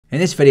In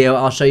this video,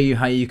 I'll show you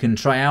how you can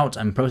try out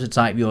and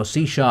prototype your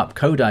C#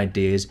 code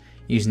ideas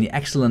using the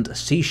excellent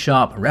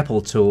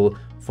CSharpRepl tool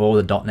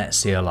for the .NET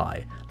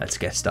CLI. Let's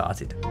get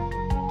started.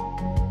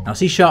 Now,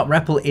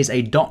 CSharpRepl is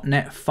a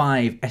 .NET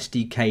 5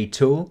 SDK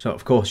tool, so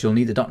of course you'll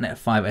need the .NET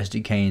 5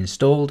 SDK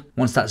installed.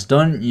 Once that's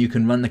done, you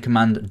can run the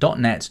command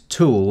 .NET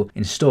tool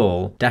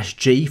install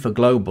 -g for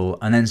global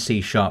and then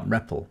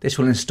CSharpRepl. This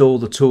will install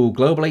the tool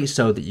globally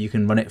so that you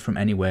can run it from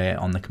anywhere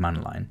on the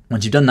command line.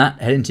 Once you've done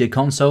that, head into your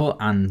console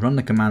and run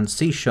the command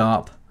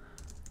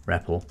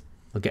CSharpRepl.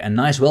 You'll get a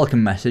nice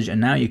welcome message, and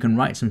now you can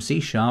write some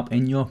C#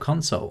 in your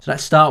console. So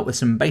let's start with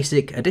some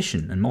basic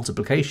addition and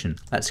multiplication.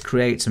 Let's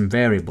create some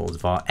variables.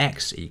 Var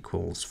x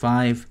equals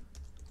 5,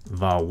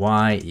 var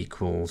y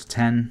equals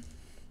 10.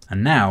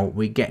 And now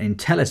we get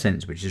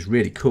IntelliSense, which is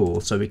really cool.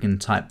 So we can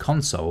type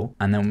console,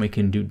 and then we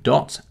can do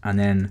dot, and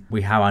then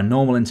we have our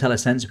normal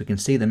IntelliSense. We can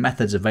see the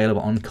methods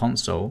available on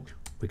console.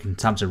 We can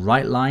tab to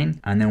write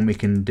line, and then we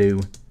can do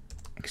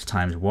x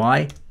times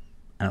y,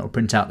 and it will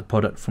print out the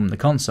product from the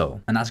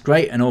console. And that's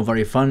great and all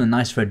very fun and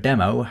nice for a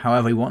demo.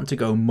 However, we want to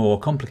go more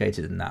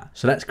complicated than that.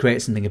 So let's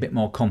create something a bit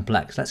more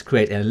complex. Let's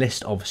create a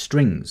list of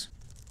strings.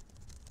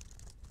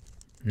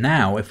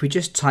 Now, if we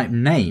just type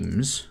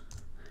names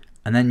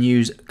and then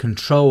use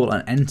Control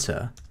and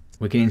Enter,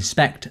 we can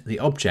inspect the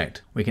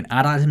object. We can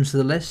add items to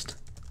the list.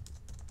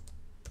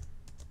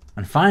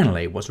 And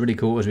finally, what's really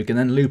cool is we can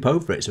then loop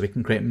over it so we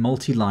can create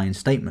multi-line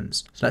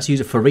statements. So let's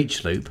use a for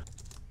each loop.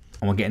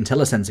 And we'll get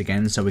IntelliSense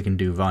again, so we can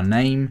do var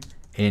name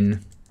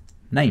in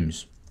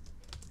names.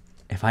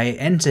 If I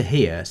enter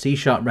here,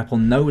 CSharpRepl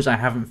knows I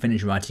haven't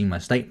finished writing my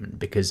statement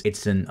because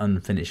it's an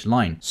unfinished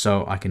line.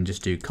 So I can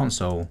just do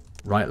console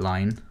write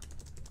line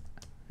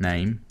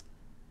name,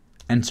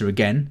 enter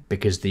again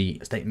because the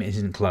statement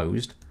isn't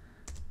closed,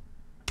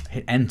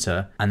 hit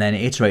enter, and then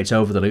it iterates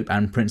over the loop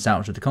and prints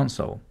out to the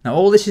console. Now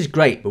all this is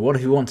great, but what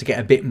if we want to get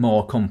a bit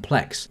more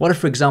complex? What if,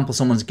 for example,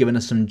 someone's given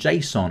us some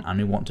JSON and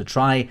we want to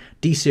try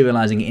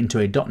deserializing it into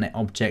a .NET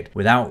object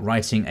without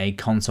writing a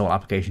console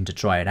application to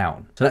try it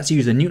out? So let's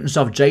use the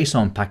Newtonsoft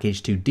JSON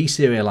package to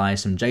deserialize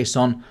some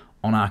JSON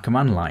on our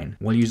command line.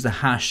 We'll use the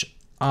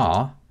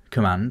 #r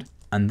command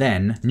and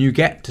then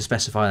NuGet to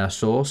specify our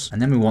source,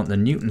 and then we want the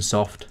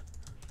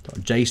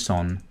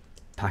Newtonsoft.json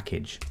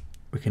package.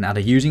 We can add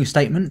a using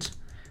statement,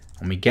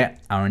 and we get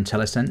our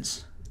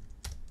IntelliSense.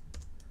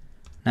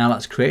 Now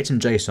let's create some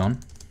JSON,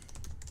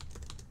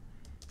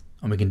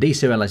 and we can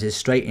deserialize it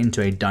straight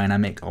into a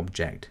dynamic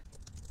object.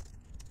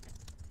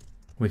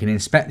 We can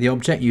inspect the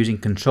object using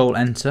Control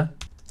Enter,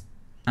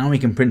 and we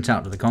can print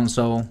out to the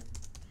console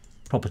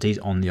properties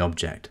on the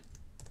object.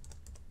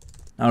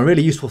 Now, a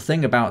really useful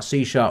thing about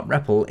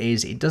CSharpRepl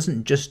is it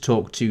doesn't just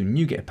talk to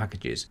NuGet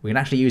packages. We can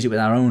actually use it with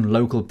our own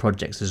local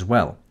projects as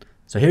well.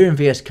 So here in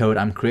VS Code,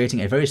 I'm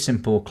creating a very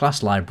simple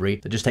class library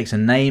that just takes a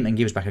name and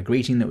gives back a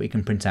greeting that we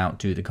can print out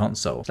to the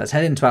console. So let's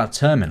head into our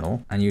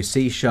terminal and use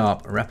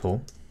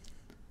CSharpRepl.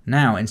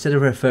 Now, instead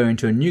of referring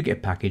to a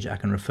NuGet package, I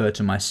can refer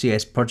to my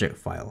CS project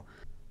file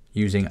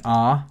using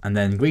R and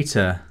then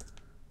greeter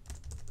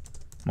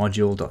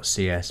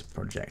module.cs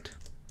project.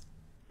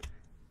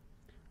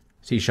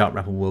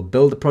 CSharpRepl will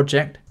build the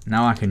project.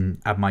 Now I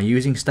can add my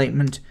using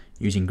statement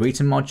using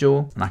greeter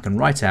module, and I can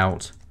write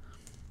out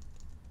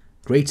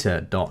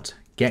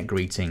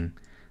greeter.getGreeting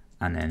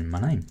and then my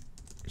name,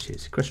 which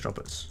is Chris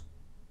Roberts.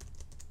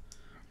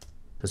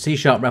 So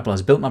CSharpRepl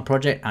has built my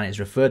project and it's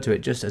referred to it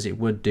just as it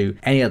would do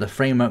any other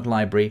framework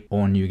library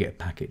or NuGet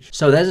package.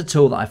 So there's a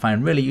tool that I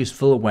find really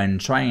useful when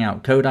trying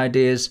out code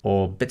ideas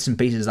or bits and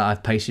pieces that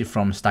I've pasted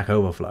from Stack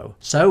Overflow.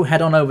 So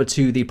head on over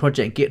to the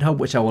project GitHub,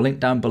 which I will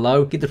link down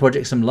below. Give the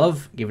project some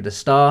love, give it a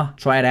star,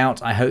 try it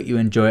out. I hope you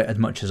enjoy it as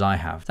much as I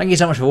have. Thank you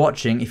so much for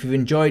watching. If you've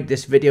enjoyed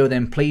this video,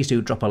 then please do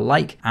drop a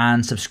like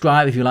and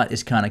subscribe if you like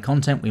this kind of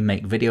content. We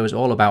make videos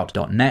all about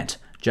 .NET,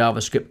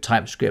 JavaScript,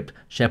 TypeScript,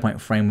 SharePoint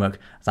framework,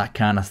 that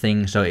kind of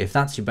thing. So if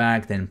that's your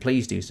bag, then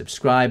please do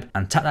subscribe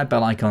and tap that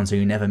bell icon so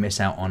you never miss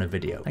out on a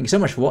video. Thank you so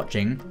much for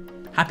watching.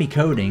 Happy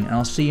coding, and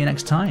I'll see you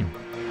next time.